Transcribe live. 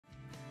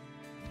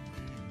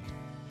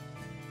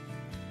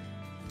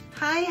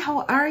Hi,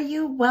 how are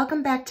you?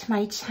 Welcome back to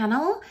my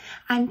channel.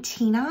 I'm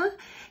Tina.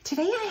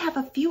 Today I have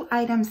a few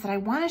items that I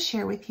want to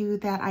share with you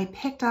that I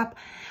picked up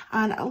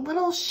on a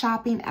little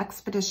shopping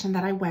expedition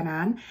that I went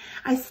on.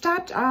 I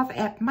stopped off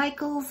at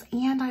Michael's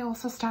and I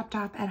also stopped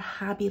off at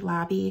Hobby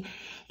Lobby,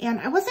 and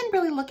I wasn't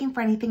really looking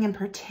for anything in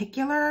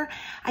particular.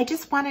 I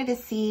just wanted to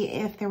see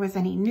if there was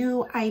any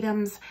new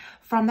items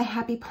from the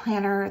Happy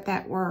Planner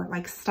that were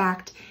like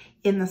stocked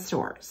in the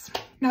stores.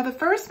 Now, the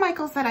first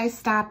Michael's that I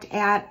stopped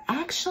at,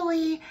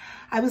 actually,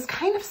 I was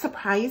kind of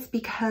surprised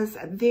because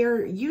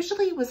there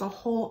usually was a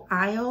whole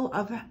aisle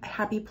of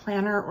Happy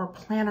Planner or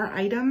planner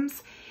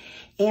items,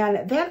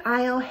 and that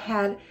aisle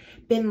had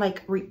been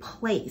like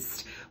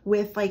replaced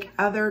with like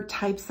other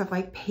types of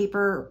like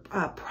paper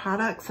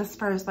products, as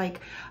far as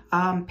like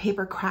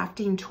paper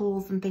crafting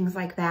tools and things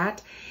like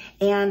that.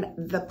 And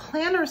the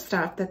planner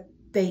stuff that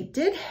they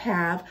did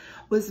have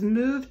was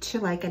moved to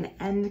like an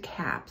end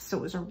cap. So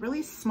it was a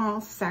really small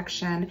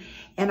section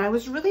and I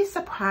was really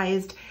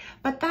surprised.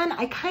 But then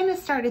I kind of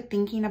started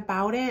thinking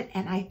about it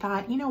and I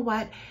thought, you know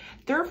what?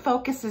 Their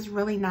focus is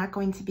really not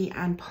going to be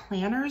on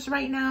planners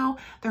right now.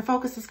 Their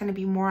focus is going to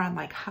be more on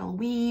like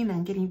Halloween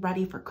and getting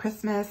ready for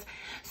Christmas.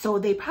 So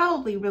they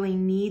probably really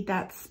need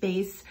that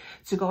space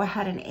to go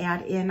ahead and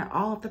add in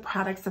all of the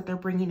products that they're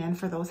bringing in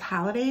for those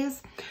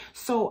holidays.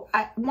 So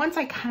once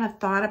I kind of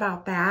thought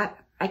about that,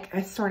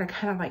 I sort of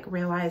kind of like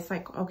realized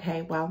like,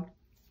 okay, well,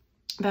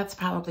 that's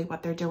probably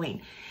what they're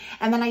doing.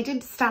 And then I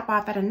did stop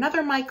off at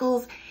another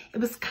Michael's. It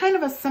was kind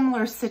of a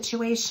similar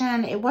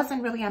situation. It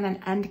wasn't really on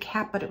an end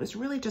cap, but it was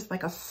really just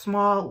like a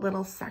small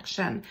little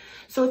section.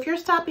 So if you're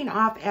stopping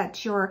off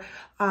at your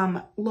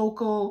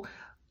local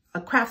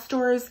craft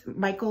stores,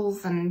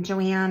 Michael's and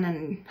Joann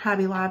and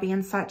Hobby Lobby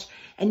and such,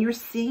 and you're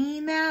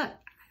seeing that,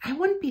 I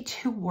wouldn't be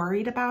too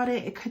worried about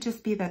it. It could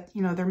just be that,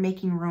 you know, they're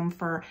making room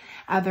for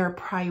other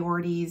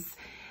priorities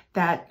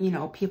that, you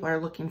know, people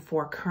are looking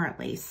for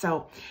currently.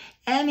 So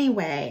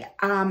anyway,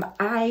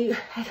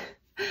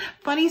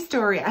 funny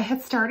story, I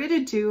had started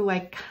to do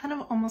like kind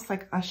of almost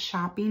like a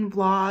shopping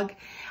vlog.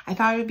 I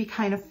thought it would be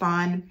kind of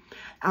fun.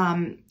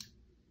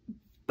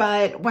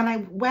 But when I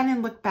went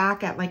and looked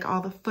back at like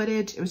all the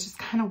footage, it was just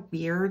kind of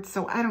weird.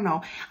 So I don't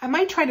know. I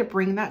might try to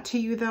bring that to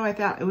you though. I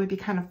thought it would be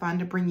kind of fun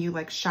to bring you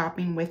like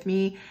shopping with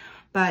me.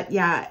 But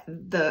yeah,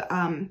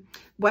 the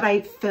what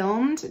I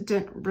filmed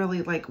didn't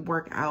really like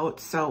work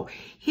out. So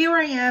here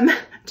I am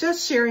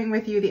just sharing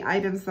with you the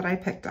items that I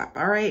picked up.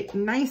 All right,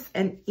 nice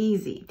and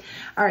easy.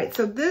 All right,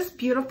 so this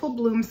beautiful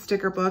Bloom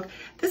sticker book,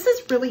 this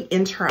is really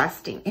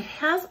interesting. It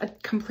has a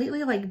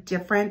completely like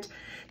different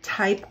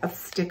type of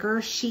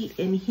sticker sheet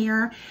in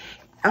here.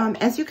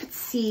 As you could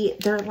see,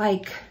 they're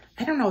like,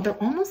 I don't know,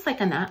 they're almost like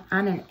on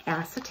an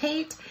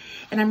acetate.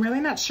 And I'm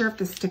really not sure if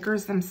the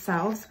stickers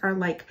themselves are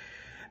like,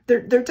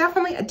 they're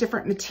definitely a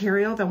different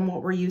material than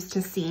what we're used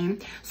to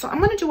seeing. So I'm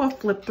going to do a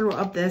flip through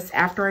of this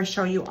after I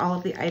show you all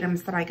of the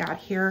items that I got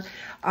here.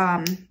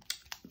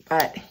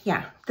 But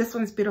yeah, this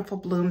one's beautiful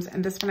blooms,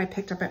 and this one I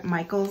picked up at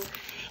Michael's.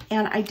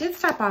 And I did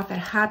stop off at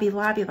Hobby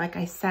Lobby, like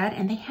I said,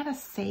 and they had a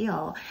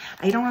sale.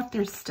 I don't know if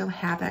they still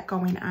have that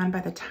going on by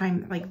the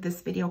time like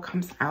this video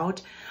comes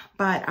out.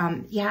 But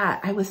yeah,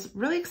 I was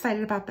really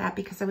excited about that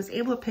because I was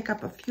able to pick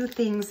up a few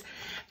things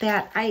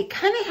that I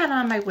kind of had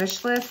on my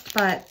wish list,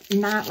 but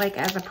not like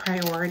as a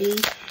priority.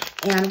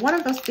 And one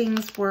of those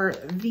things were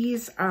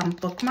these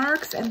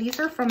bookmarks, and these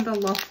are from the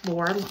La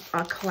Flor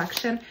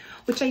collection,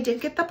 which I did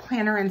get the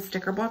planner and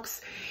sticker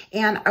books.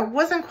 And I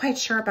wasn't quite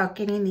sure about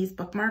getting these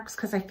bookmarks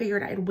because I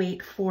figured I'd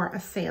wait for a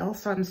sale.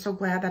 So I'm so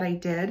glad that I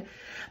did.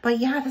 But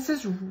yeah, this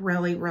is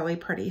really, really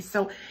pretty.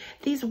 So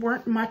these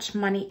weren't much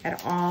money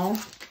at all.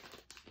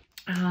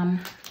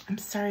 I'm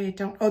sorry, I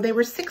don't, oh, they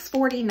were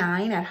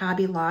 $6.49 at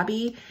Hobby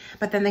Lobby,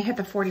 but then they had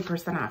the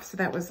 40% off. So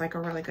that was like a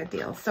really good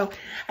deal. So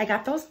I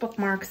got those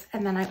bookmarks,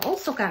 and then I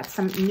also got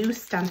some new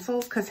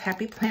stencils because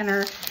Happy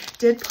Planner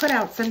did put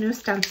out some new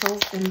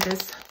stencils in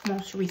this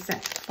most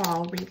recent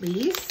fall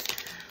release.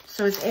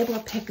 So I was able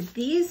to pick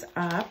these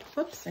up.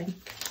 Whoops,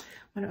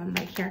 one of them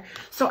right here.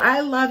 So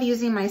I love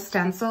using my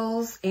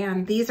stencils,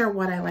 and these are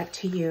what I like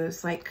to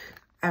use like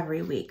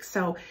every week.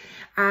 So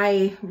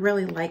I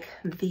really like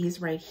these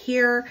right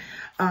here.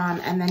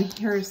 And then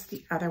here's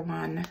the other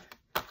one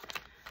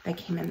that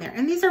came in there.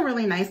 And these are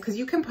really nice because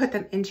you can put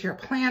them into your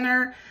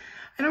planner.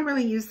 I don't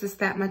really use this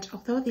that much,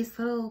 although these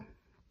little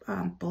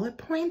bullet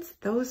points,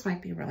 those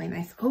might be really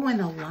nice. Oh, and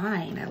the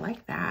line, I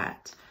like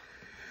that.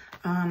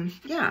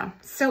 Yeah,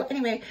 so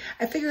anyway,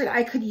 I figured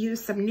I could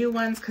use some new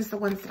ones because the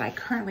ones that I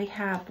currently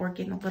have were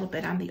getting a little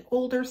bit on the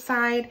older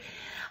side.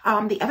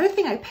 The other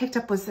thing I picked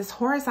up was this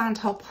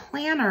horizontal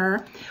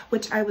planner,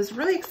 which I was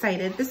really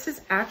excited. This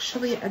is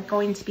actually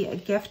going to be a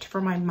gift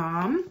for my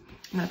mom.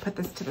 I'm going to put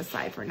this to the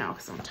side for now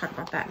because I'm going to talk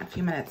about that in a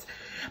few minutes.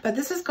 But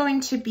this is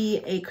going to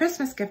be a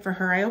Christmas gift for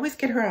her. I always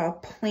get her a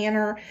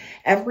planner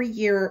every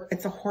year.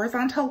 It's a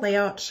horizontal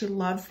layout. She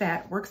loves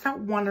that. Works out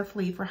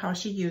wonderfully for how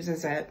she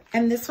uses it.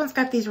 And this one's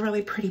got these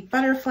really pretty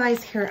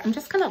butterflies here. I'm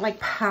just going to like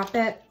pop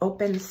it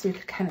open so you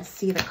can kind of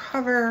see the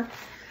cover.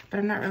 but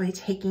I'm not really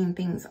taking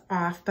things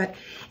off, but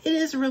it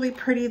is really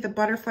pretty. The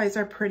butterflies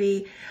are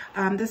pretty.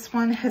 This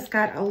one has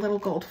got a little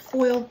gold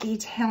foil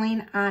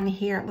detailing on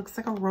here. It looks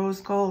like a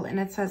rose gold, and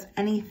it says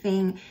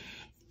anything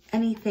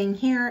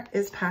here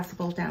is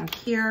possible down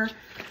here.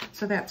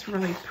 So that's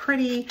really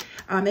pretty.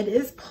 It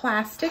is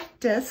plastic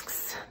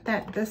discs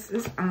that this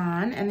is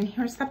on, and then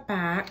here's the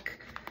back.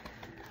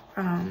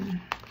 So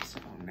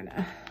I'm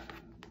gonna,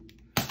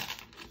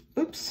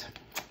 oops,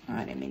 oh,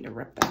 I didn't mean to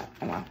rip that.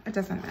 Oh well, it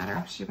doesn't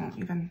matter. She won't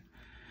even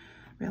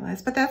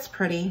realize, but that's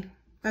pretty.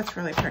 That's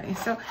really pretty.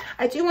 So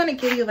I do want to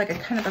give you like a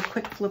kind of a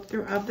quick flip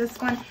through of this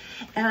one.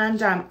 And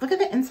look at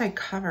the inside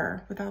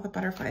cover with all the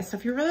butterflies. So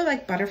if you really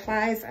like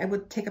butterflies, I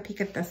would take a peek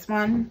at this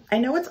one. I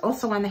know it's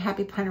also on the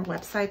Happy Planner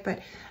website,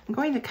 but I'm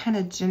going to kind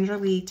of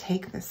gingerly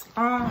take this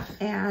off.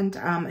 And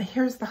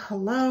here's the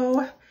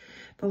hello,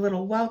 the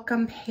little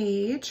welcome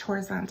page,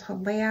 horizontal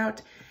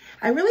layout.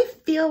 I really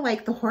feel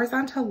like the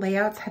horizontal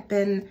layouts have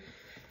been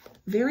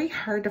very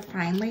hard to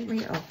find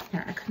lately. Oh,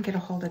 here, I couldn't get a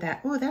hold of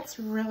that. Oh, that's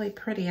really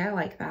pretty. I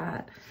like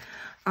that.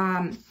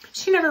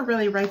 She never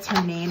really writes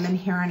her name in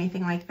here or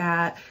anything like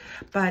that,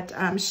 but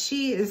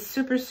she is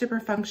super,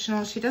 super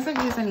functional. She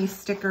doesn't use any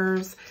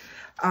stickers.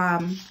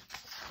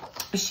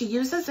 She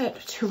uses it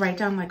to write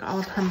down like all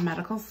of her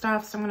medical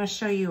stuff. So I'm going to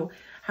show you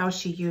how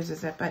she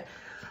uses it, but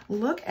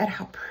look at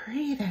how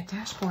pretty that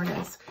dashboard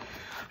is.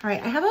 All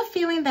right, I have a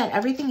feeling that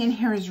everything in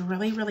here is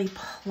really, really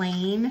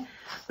plain,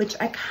 which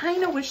I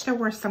kind of wish there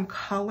were some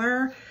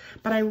color,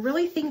 but I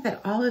really think that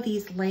all of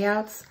these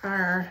layouts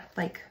are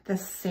like the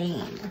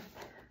same.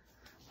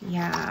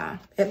 Yeah,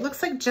 it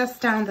looks like just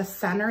down the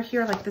center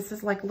here, like this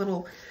is like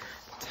little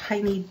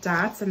tiny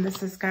dots, and this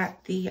has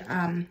got the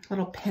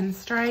little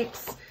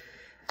pinstripes.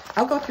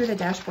 I'll go through the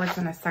dashboards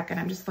in a second.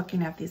 I'm just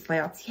looking at these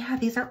layouts. Yeah,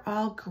 these are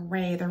all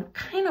gray. They're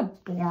kind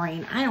of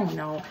boring. I don't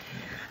know.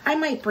 I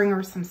might bring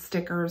her some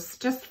stickers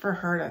just for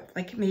her to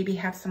like maybe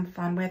have some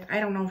fun with. I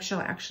don't know if she'll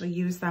actually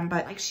use them,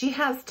 but like she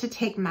has to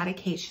take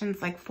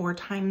medications like 4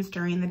 times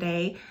during the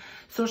day.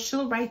 So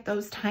she'll write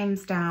those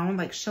times down.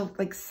 Like she'll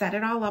like set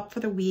it all up for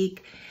the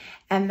week.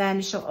 And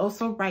then she'll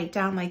also write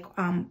down like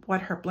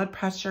what her blood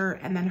pressure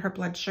and then her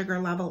blood sugar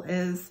level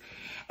is.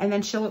 And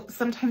then she'll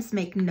sometimes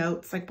make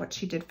notes like what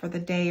she did for the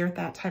day or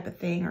that type of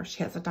thing, or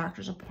she has a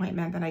doctor's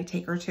appointment that I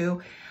take her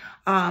to.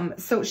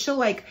 So she'll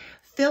like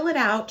fill it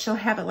out. She'll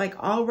have it like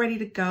all ready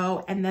to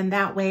go. And then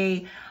that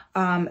way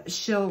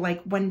she'll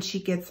like when she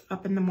gets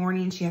up in the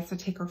morning, she has to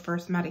take her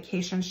first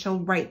medication, she'll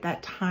write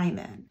that time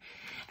in.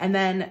 And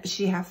then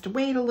she has to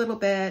wait a little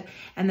bit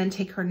and then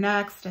take her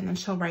next, and then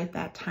she'll write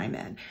that time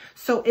in.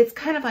 So it's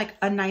kind of like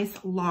a nice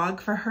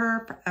log for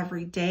her for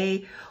every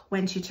day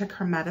when she took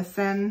her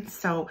medicine.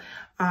 So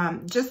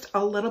just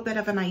a little bit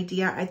of an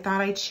idea. I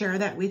thought I'd share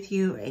that with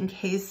you in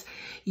case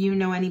you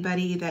know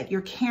anybody that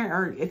you're caring,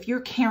 or if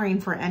you're caring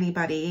for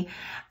anybody,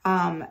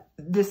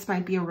 this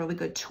might be a really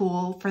good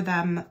tool for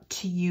them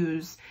to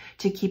use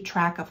to keep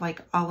track of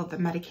like all of the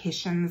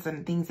medications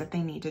and things that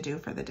they need to do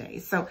for the day.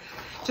 So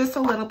just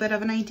a little bit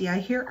of an idea.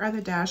 Here are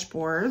the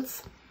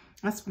dashboards.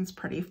 This one's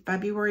pretty.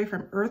 February,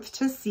 from earth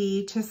to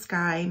sea to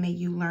sky, may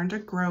you learn to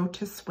grow,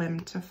 to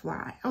swim, to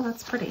fly. Oh,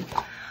 that's pretty.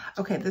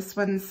 Okay, this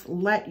one's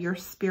let your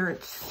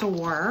spirit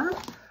soar.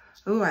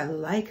 Oh, I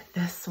like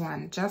this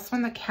one. Just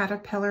when the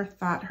caterpillar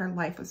thought her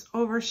life was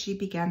over, she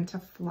began to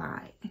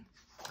fly.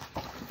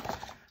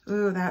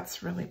 Oh,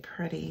 that's really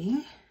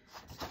pretty.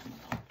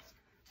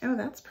 Oh,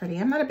 that's pretty.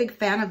 I'm not a big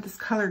fan of this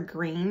color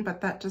green,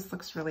 but that just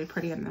looks really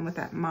pretty. And then with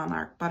that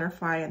monarch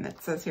butterfly, and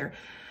it says here,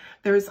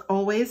 there's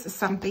always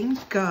something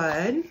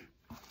good.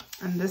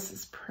 And this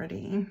is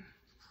pretty.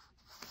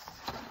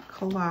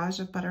 Collage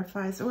of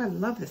butterflies. Oh, I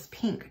love this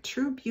pink.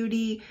 True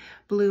beauty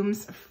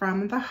blooms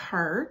from the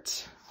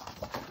heart.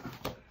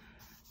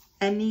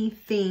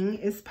 Anything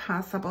is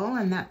possible,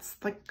 and that's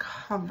the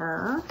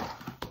cover.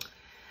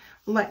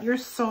 Let your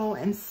soul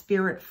and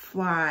spirit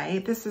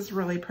fly. This is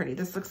really pretty.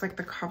 This looks like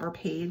the cover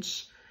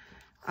page,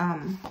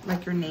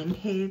 like your name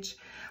page.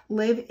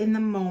 Live in the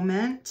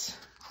moment.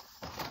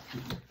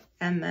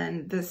 And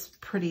then this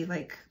pretty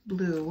like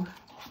blue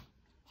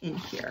in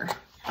here.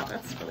 Oh,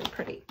 that's really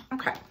pretty.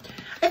 Okay.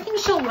 I think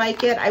she'll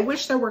like it. I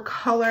wish there were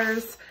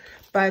colors,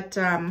 but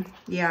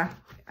yeah,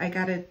 I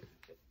got to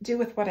do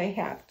with what I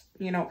have.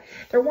 You know,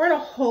 there weren't a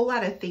whole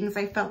lot of things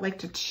I felt like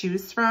to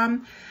choose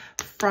from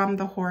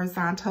the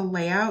horizontal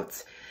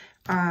layouts.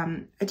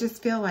 I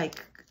just feel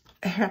like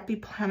Happy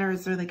Planner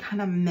is really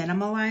kind of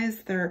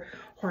minimalized their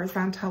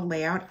horizontal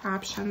layout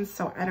options.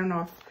 So I don't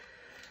know if,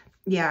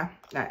 yeah,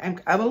 I'm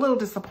a little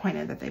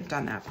disappointed that they've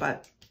done that,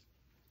 but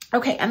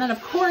okay. And then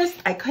of course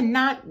I could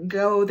not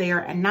go there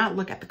and not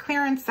look at the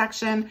clearance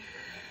section.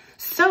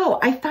 So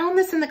I found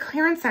this in the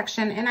clearance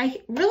section, and I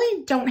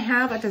really don't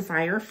have a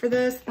desire for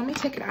this. Let me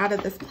take it out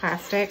of this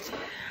plastic.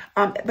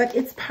 But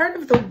it's part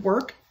of the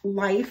Work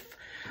Life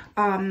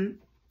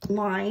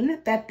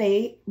line that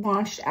they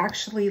launched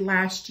actually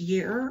last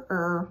year,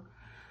 or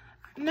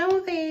no,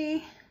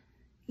 they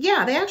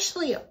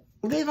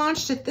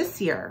launched it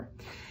this year.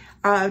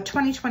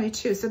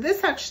 2022. So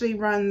this actually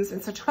runs,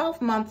 it's a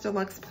 12-month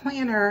deluxe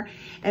planner,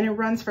 and it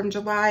runs from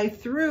July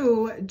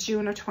through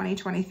June of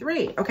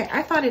 2023. Okay,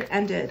 I thought it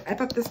ended. I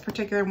thought this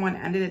particular one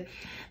ended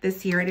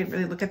this year. I didn't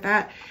really look at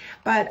that.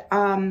 But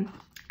I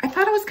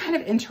thought it was kind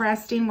of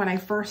interesting when I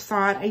first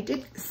saw it. I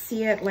did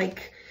see it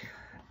like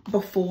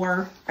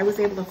before. I was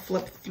able to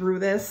flip through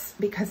this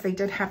because they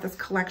did have this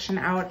collection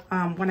out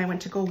when I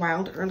went to Go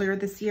Wild earlier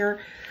this year.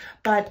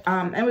 But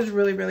it was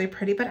really, really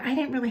pretty, but I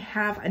didn't really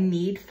have a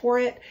need for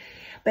it.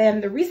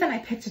 And the reason I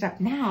picked it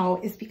up now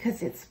is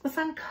because it was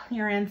on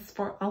clearance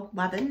for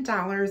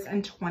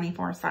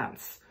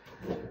 $11.24.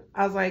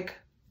 I was like,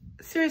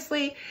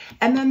 seriously?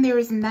 And then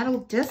there's metal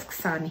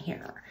discs on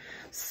here.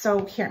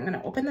 So here, I'm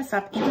gonna open this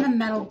up. Even the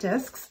metal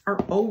discs are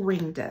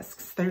O-ring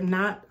discs. They're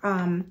not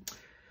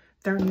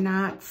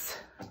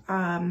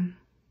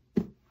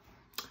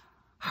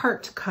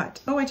heart cut.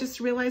 Oh, I just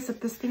realized that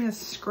this thing is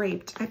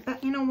scraped. I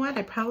bet, you know what?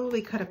 I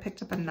probably could have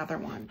picked up another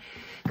one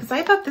because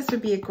I thought this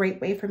would be a great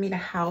way for me to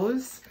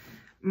house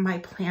my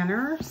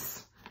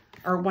planners,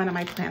 or one of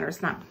my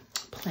planners, not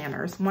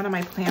planners, one of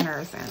my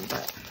planners in,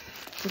 but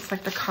just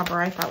like the cover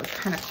I thought was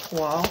kind of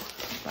cool,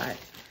 but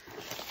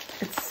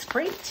it's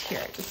scraped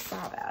here. I just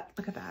saw that.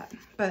 Look at that.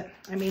 But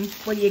I mean,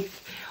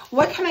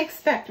 what can I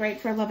expect, right,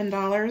 for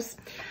 $11?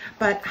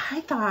 But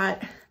I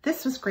thought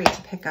this was great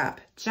to pick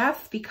up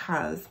just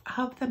because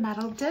of the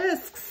metal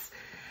discs.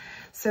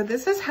 So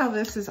this is how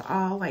this is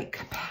all like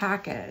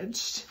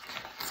packaged.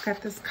 It's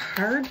got this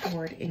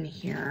cardboard in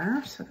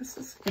here. So this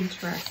is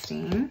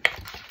interesting.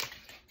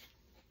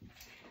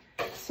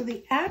 So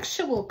the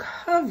actual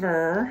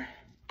cover,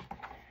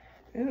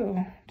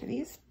 ooh, do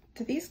these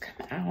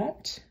come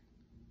out?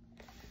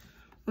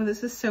 Oh,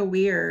 this is so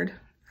weird.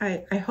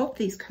 I hope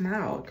these come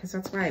out because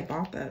that's why I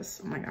bought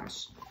this. Oh my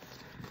gosh.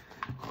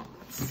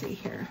 Let's see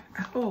here.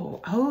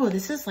 Oh,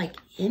 this is like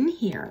in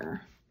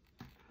here.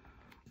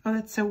 Oh,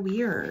 that's so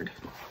weird.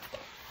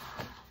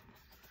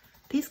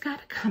 These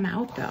gotta come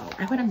out though.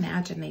 I would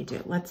imagine they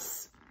do.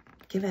 Let's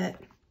give it.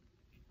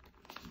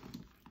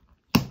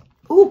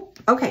 Oh,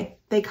 okay.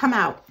 They come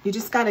out. You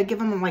just gotta give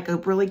them like a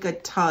really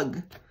good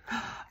tug.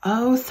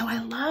 Oh, so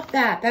I love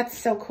that. That's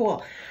so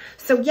cool.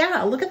 So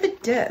yeah, look at the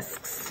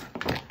discs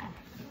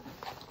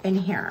in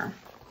here.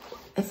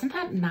 Isn't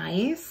that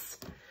nice?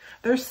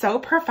 They're so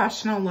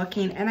professional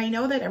looking, and I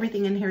know that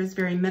everything in here is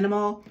very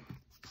minimal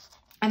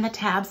and the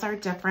tabs are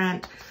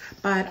different,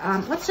 but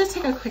let's just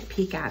take a quick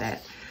peek at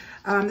it.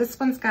 This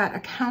one's got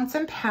accounts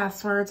and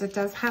passwords. It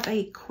does have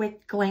a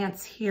quick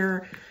glance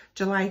here,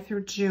 July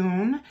through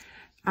June,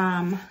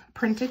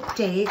 printed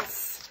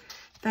dates.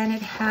 Then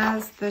it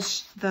has the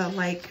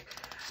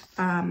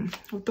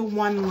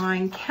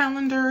one-line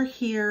calendar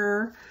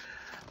here.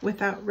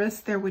 Without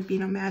risk, there would be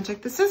no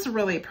magic. This is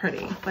really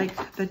pretty.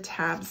 Like the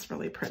tab's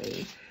really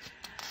pretty.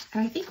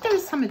 And I think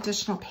there's some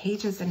additional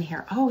pages in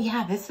here. Oh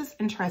yeah, this is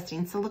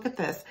interesting. So look at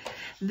this.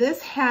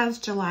 This has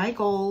July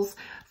goals,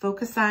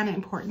 focus on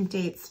important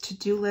dates,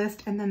 to-do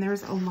list, and then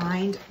there's a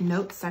lined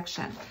note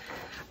section.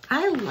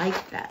 I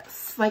like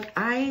this. Like,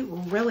 I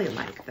really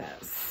like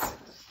this.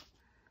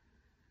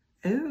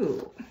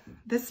 Ooh,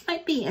 this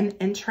might be an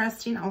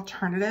interesting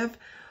alternative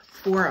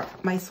for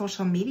my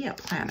social media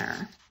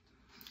planner,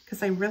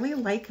 because I really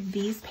like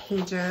these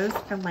pages.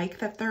 I like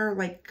that they're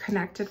like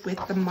connected with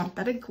the month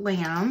at a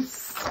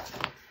glance.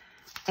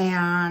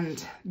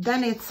 And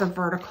then it's a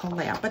vertical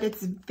layout, but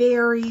it's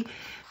very,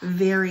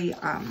 very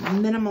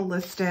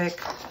minimalistic,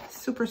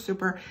 super,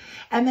 super.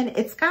 And then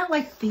it's got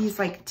like these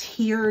like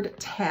tiered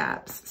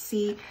tabs.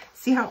 See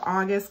how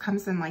August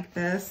comes in like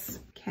this?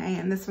 Okay,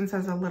 and this one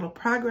says a little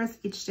progress.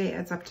 Each day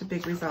adds up to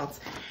big results.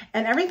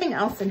 And everything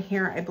else in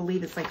here, I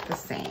believe, is like the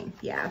same.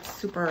 Yeah, it's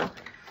super,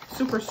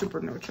 super,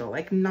 super neutral,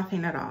 like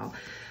nothing at all.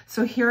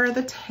 So here are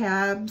the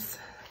tabs.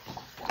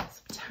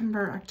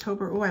 September,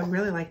 October. Oh, I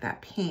really like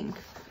that pink.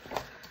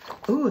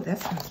 Ooh,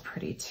 this one's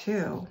pretty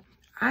too.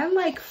 I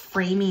like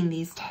framing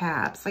these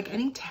tabs. Like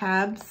any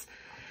tabs,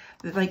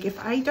 like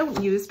if I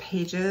don't use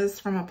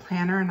pages from a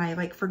planner, and I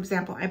like, for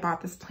example, I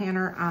bought this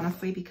planner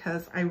honestly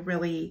because I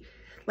really,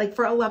 like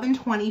for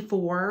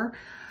 $11.24,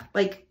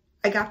 like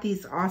I got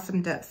these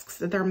awesome discs.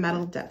 They're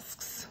metal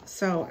discs.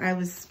 So I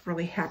was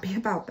really happy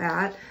about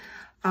that.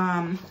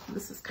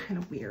 This is kind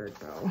of weird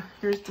though.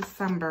 Here's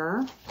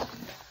December.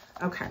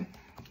 Okay.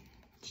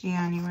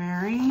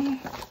 January,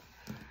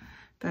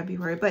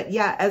 February. But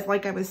yeah, as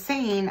like I was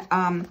saying,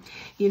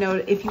 you know,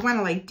 if you want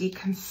to like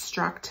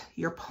deconstruct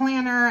your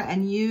planner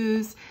and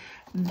use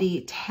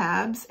the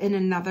tabs in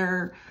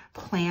another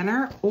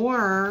planner,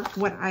 or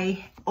what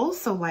I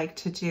also like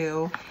to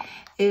do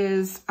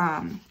is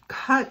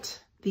cut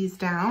these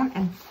down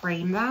and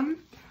frame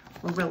them.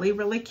 A really,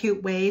 really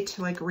cute way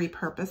to like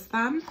repurpose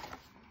them.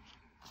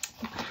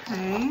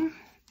 Okay,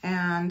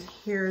 and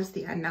here's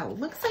the end. Now it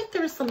looks like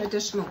there's some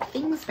additional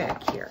things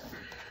back here.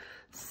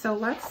 So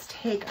let's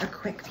take a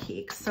quick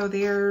peek. So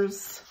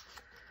there's,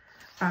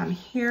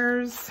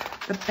 here's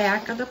the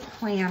back of the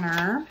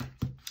planner.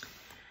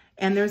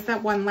 And there's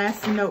that one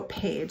last note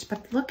page,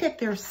 but look at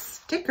their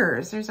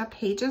stickers. There's a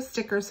page of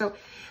stickers. So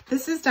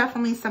this is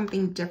definitely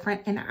something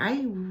different, and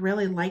I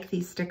really like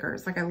these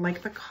stickers. Like, I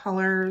like the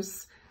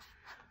colors.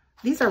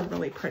 These are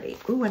really pretty.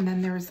 Ooh, and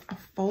then there's a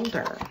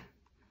folder,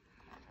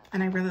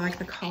 and I really like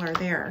the color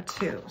there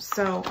too.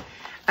 So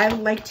I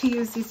like to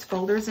use these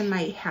folders in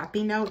my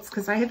happy notes,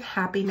 because I have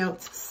happy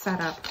notes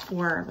set up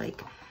for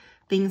like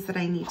things that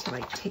I need to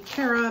like take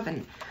care of.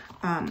 And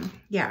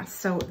yeah,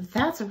 so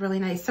that's really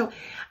nice. So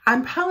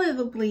I'm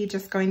probably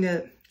just going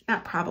to,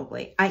 not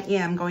probably, I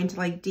am going to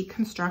like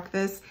deconstruct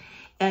this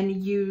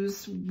and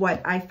use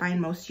what I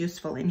find most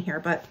useful in here.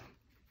 But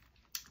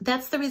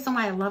that's the reason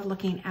why I love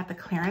looking at the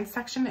clearance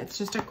section. It's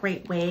just a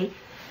great way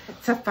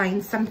to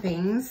find some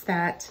things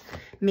that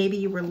maybe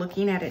you were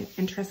looking at and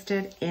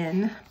interested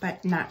in,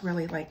 but not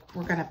really like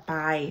we're gonna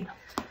buy.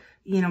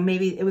 You know,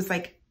 maybe it was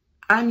like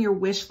on your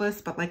wish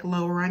list, but like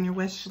lower on your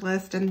wish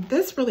list. And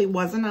this really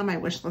wasn't on my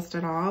wish list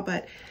at all,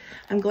 but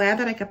I'm glad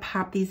that I could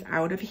pop these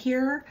out of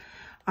here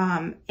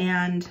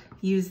and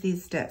use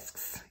these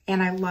discs.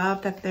 And I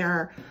love that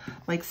they're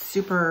like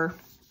super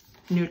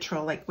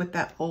neutral, like with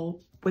that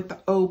with the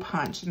O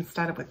punch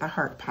instead of with the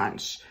heart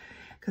punch,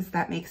 because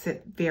that makes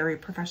it very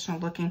professional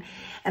looking.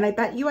 And I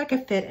bet you I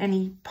could fit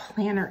any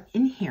planner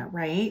in here,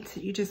 right? So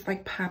you just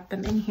like pop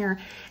them in here.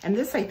 And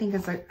this, I think,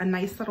 is a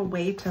nice little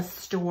way to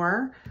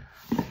store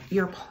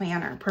your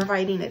planner,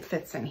 providing it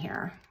fits in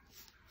here.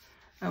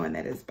 Oh, and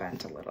that is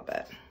bent a little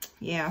bit.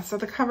 Yeah, so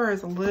the cover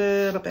is a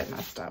little bit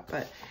messed up,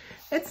 but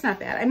it's not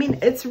bad. I mean,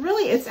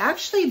 it's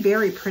actually a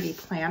very pretty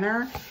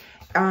planner.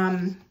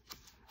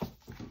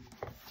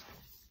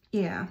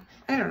 Yeah,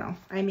 I don't know.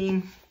 I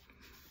mean,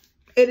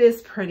 it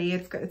is pretty.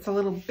 It's a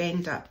little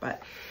banged up,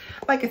 but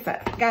like I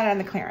said, got it on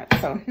the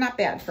clearance, so not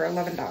bad for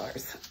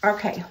 $11.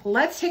 Okay,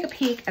 let's take a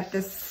peek at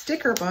this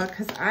sticker book,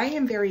 because I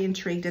am very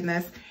intrigued in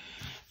this.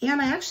 And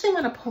I actually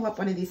want to pull up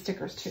one of these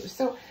stickers too.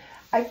 So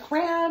I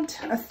grabbed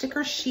a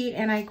sticker sheet,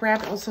 and I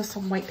grabbed also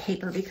some white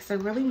paper, because I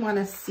really want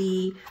to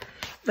see,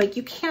 like,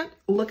 you can't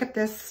look at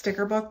this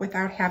sticker book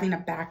without having a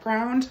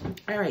background.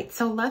 All right,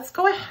 so let's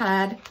go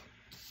ahead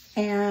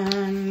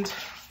and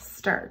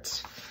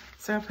start.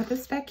 So I'll put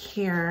this back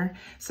here.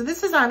 So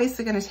this is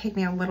obviously going to take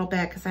me a little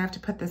bit, because I have to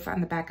put this on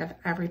the back of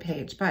every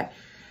page, but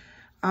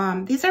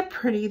these are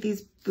pretty,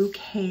 these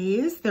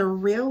bouquets. They're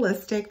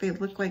realistic. They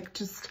look like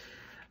just,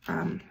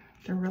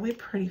 they're really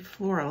pretty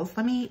florals.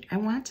 I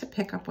want to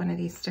pick up one of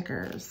these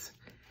stickers.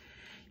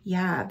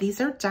 Yeah,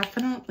 these are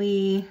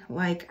definitely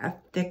like a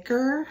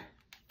thicker.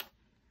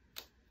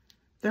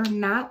 They're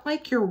not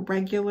like your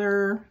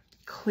regular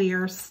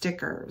clear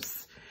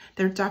stickers.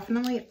 They're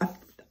definitely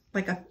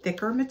like a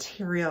thicker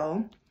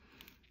material.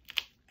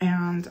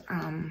 And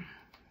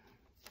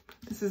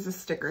this is a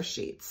sticker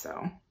sheet,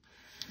 so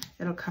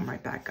it'll come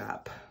right back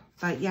up.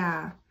 But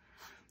yeah,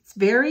 it's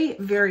very,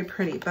 very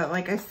pretty. But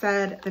like I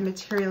said, the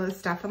material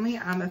is definitely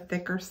on the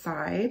thicker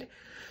side.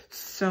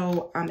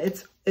 So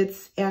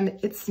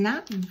it's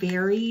not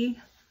very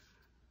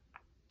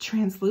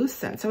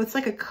translucent. So it's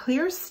like a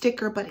clear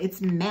sticker, but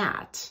it's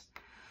matte.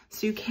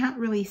 So you can't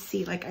really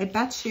see. Like, I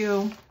bet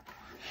you,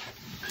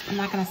 I'm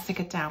not going to stick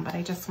it down, but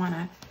I just want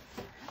to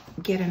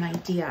get an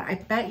idea. I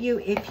bet you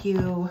if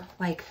you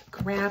like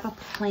grab a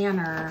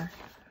planner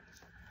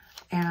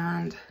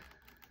and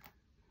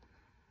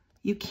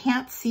you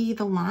can't see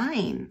the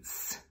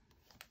lines,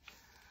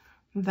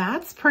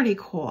 that's pretty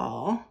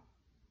cool.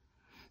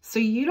 So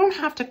you don't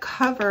have to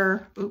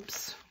cover,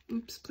 oops,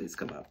 please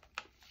come up.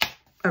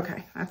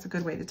 Okay, that's a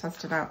good way to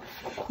test it out.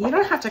 You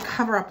don't have to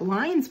cover up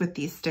lines with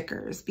these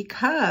stickers,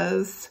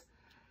 because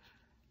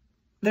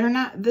they're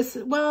not this,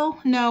 well,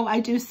 no, I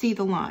do see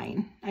the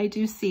line. I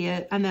do see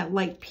it on that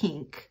light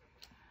pink.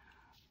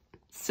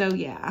 So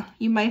yeah,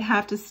 you might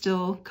have to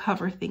still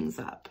cover things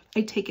up.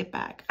 I take it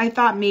back. I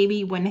thought maybe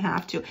you wouldn't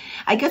have to.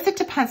 I guess it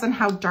depends on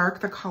how dark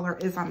the color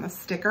is on the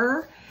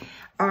sticker.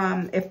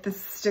 If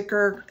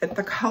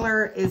the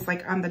color is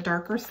like on the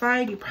darker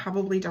side, you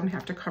probably don't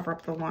have to cover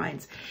up the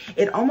lines.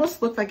 It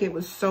almost looked like it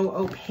was so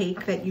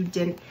opaque that you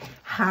didn't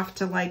have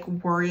to like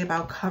worry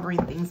about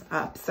covering things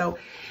up. So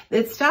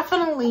it's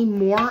definitely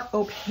more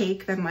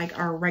opaque than like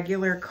our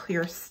regular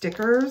clear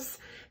stickers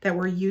that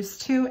we're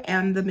used to.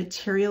 And the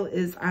material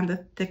is on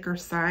the thicker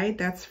side,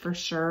 that's for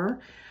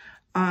sure.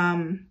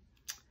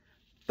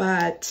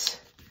 But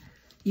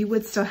you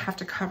would still have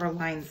to cover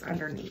lines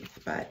underneath,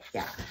 but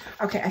yeah.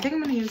 Okay, I think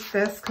I'm gonna use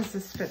this because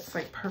this fits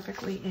like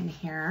perfectly in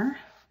here.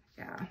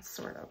 Yeah,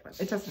 sort of, but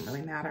it doesn't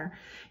really matter.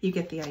 You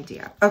get the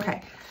idea.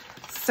 Okay,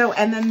 so,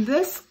 and then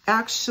this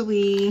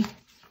actually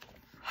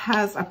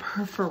has a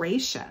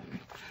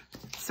perforation.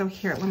 So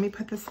here, let me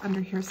put this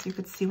under here so you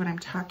could see what I'm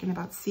talking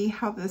about. See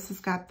how this has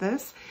got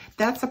this?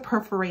 That's a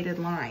perforated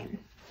line.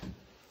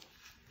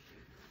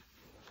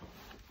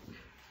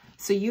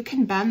 So you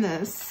can bend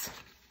this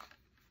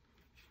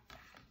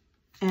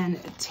and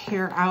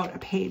tear out a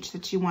page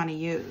that you want to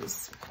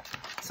use.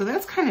 So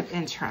that's kind of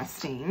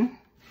interesting.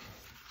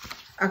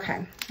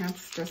 Okay,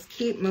 let's just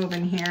keep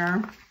moving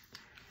here.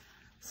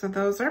 So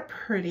those are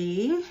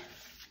pretty.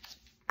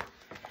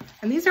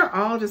 And these are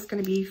all just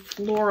going to be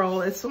floral.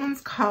 This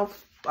one's called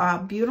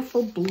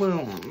Beautiful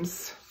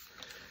Blooms.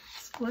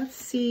 let's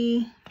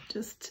see,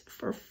 just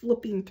for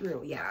flipping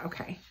through. Yeah,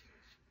 okay.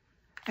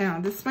 I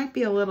know this might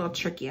be a little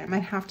tricky. I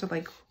might have to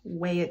like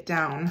weigh it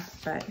down,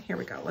 but here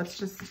we go. Let's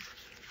just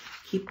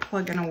keep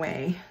plugging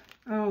away.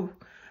 Oh,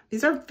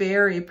 these are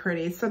very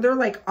pretty. So they're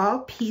like all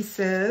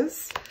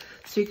pieces.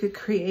 So you could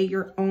create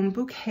your own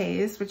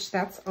bouquets, which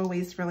that's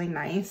always really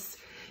nice.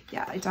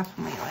 Yeah, I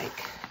definitely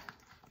like,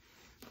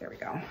 there we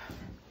go.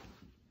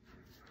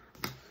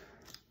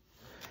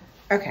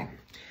 Okay,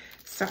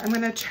 so I'm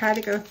gonna try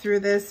to go through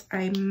this.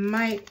 I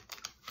might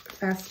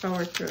fast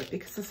forward through it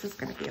because this is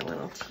gonna be a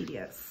little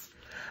tedious.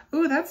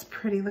 Ooh, that's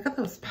pretty. Look at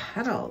those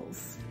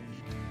petals.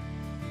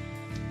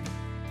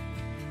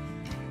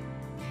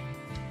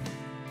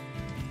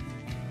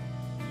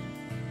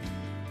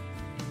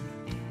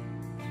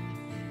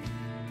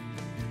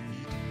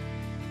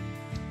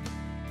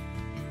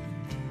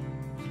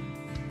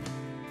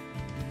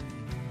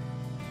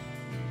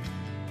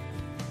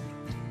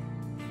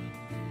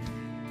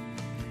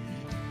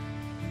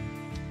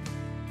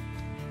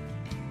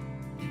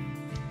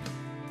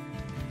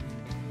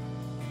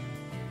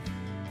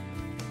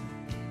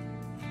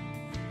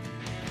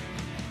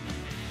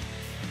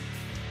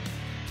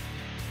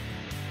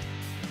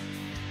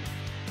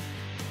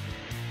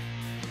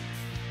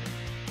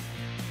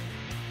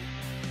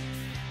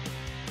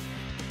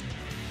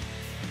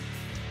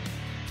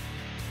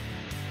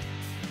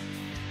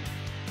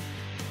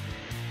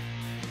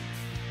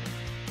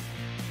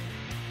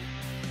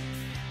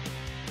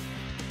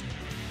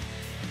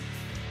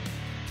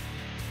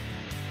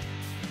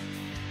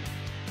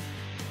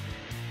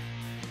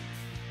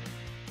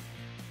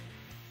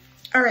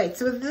 All right,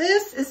 so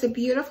this is a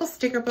beautiful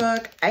sticker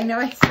book. I know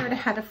I sort of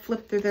had to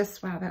flip through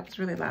this. Wow, that was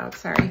really loud,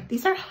 sorry.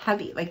 These are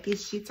heavy, like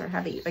these sheets are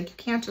heavy. Like you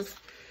can't just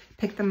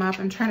pick them up.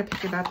 I'm trying to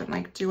pick it up and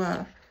like do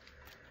a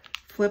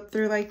flip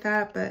through like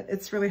that, but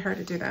it's really hard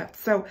to do that.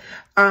 So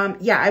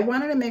yeah, I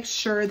wanted to make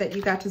sure that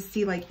you got to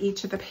see like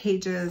each of the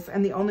pages,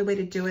 and the only way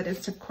to do it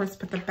is to of course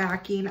put the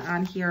backing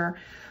on here,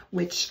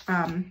 which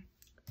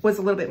was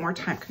a little bit more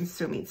time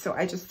consuming. So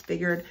I just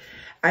figured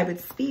I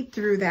would speed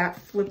through that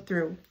flip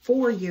through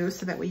for you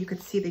so that way you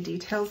could see the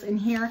details in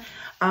here.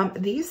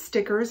 These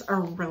stickers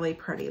are really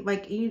pretty.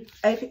 Like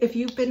if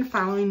you've been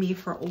following me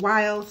for a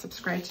while,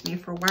 subscribed to me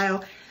for a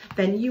while,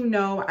 then you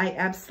know I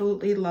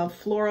absolutely love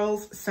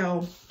florals.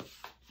 So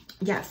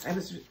yes,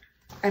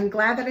 I'm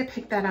glad that I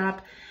picked that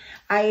up.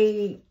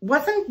 I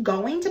wasn't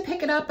going to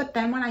pick it up, but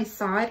then when I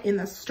saw it in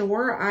the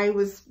store, I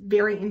was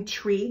very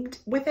intrigued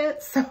with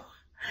it. So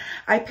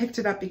I picked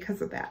it up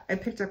because of that. I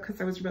picked it up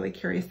because I was really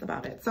curious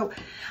about it. So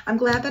I'm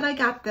glad that I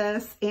got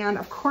this. And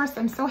of course,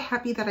 I'm so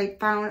happy that I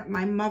found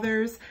my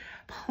mother's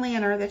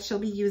planner that she'll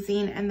be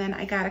using. And then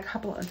I got a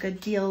couple of good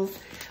deals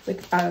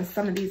with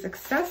some of these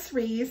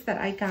accessories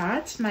that I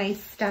got, my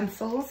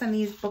stencils and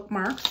these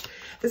bookmarks.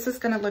 This is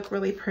going to look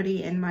really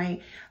pretty in my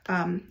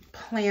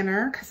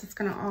planner because it's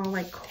going to all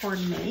like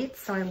coordinate.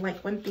 So I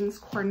like when things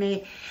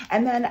coordinate.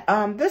 And then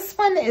this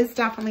one is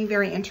definitely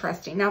very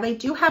interesting. Now they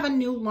do have a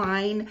new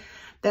line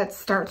that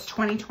starts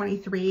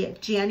 2023,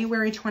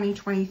 January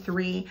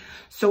 2023.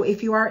 So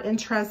if you are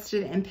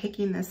interested in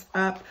picking this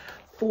up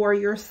for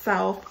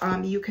yourself,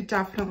 you could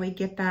definitely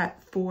get that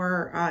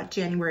for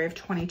January of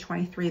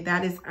 2023.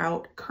 That is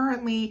out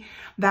currently.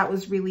 That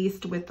was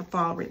released with the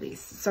fall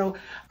release. So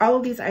all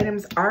of these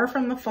items are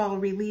from the fall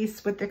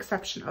release with the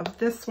exception of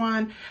this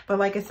one. But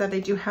like I said,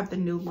 they do have the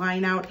new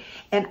line out.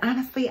 And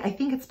honestly, I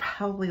think it's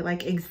probably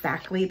like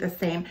exactly the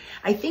same.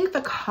 I think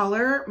the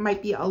color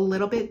might be a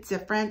little bit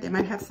different. They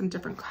might have some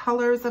different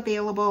colors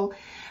available,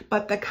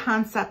 but the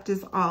concept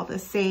is all the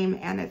same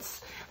and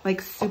it's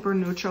like super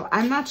neutral.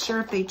 I'm not sure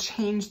if they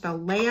changed the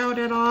layout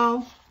at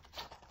all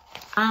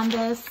on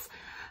this.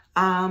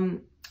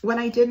 When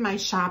I did my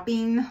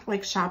shopping,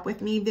 like shop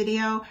with me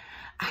video,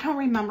 I don't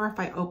remember if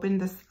I opened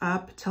this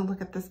up to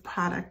look at this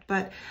product,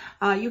 but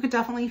you could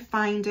definitely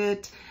find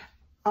it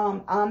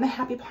on the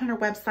Happy Planner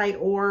website,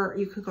 or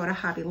you could go to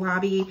Hobby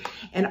Lobby,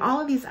 and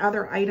all of these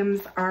other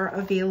items are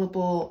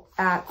available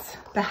at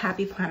the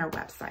Happy Planner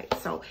website.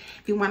 So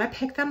if you want to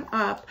pick them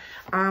up,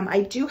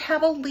 I do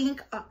have a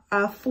link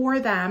for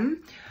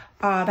them,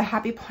 the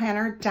Happy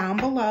Planner, down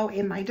below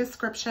in my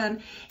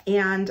description,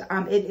 and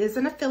it is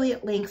an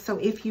affiliate link. So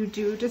if you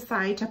do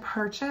decide to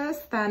purchase,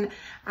 then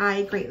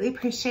I greatly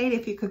appreciate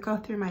if you could go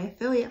through my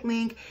affiliate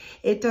link.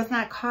 It does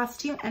not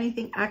cost you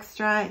anything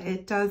extra.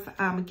 It does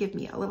give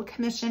me a little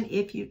commission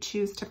if you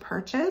choose to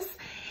purchase.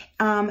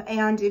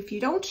 And if you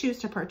don't choose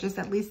to purchase,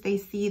 at least they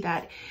see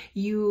that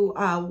you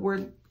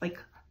were like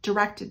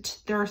directed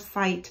to their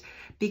site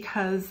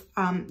because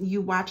you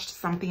watched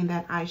something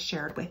that I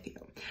shared with you.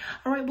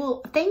 All right,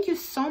 well, thank you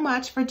so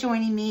much for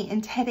joining me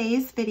in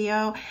today's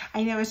video.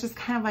 I know it's just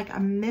kind of like a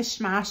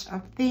mishmash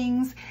of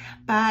things,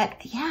 but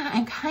yeah,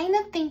 I'm kind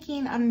of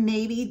thinking of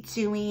maybe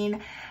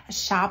doing a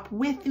shop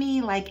with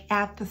me, like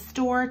at the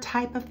store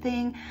type of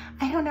thing.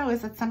 I don't know,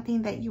 is it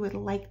something that you would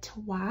like to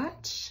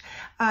watch?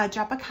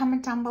 Drop a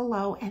comment down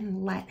below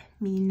and let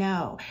me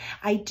know.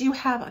 I do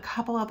have a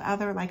couple of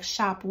other like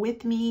shop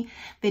with me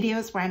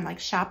videos where I'm like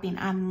shopping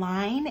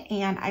online online,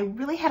 and I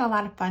really had a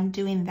lot of fun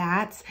doing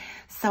that.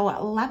 So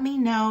let me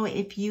know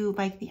if you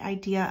like the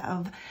idea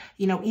of,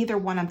 you know, either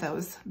one of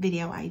those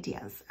video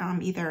ideas,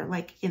 either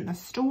like in the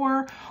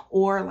store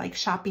or like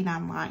shopping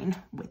online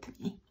with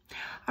me.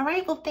 All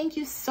right, well, thank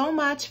you so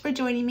much for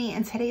joining me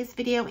in today's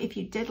video. If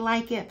you did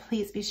like it,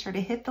 please be sure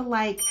to hit the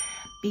like,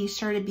 be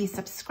sure to be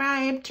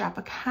subscribed, drop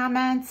a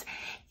comment,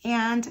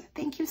 and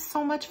thank you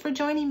so much for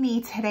joining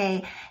me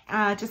today.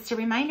 Just a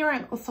reminder,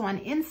 I'm also on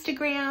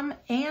Instagram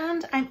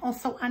and I'm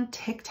also on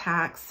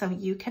TikTok, so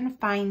you can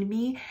find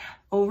me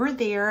over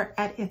there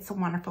at It's a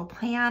Wonderful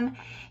Plan,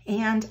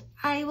 and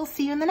I will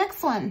see you in the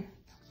next one.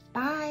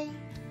 Bye.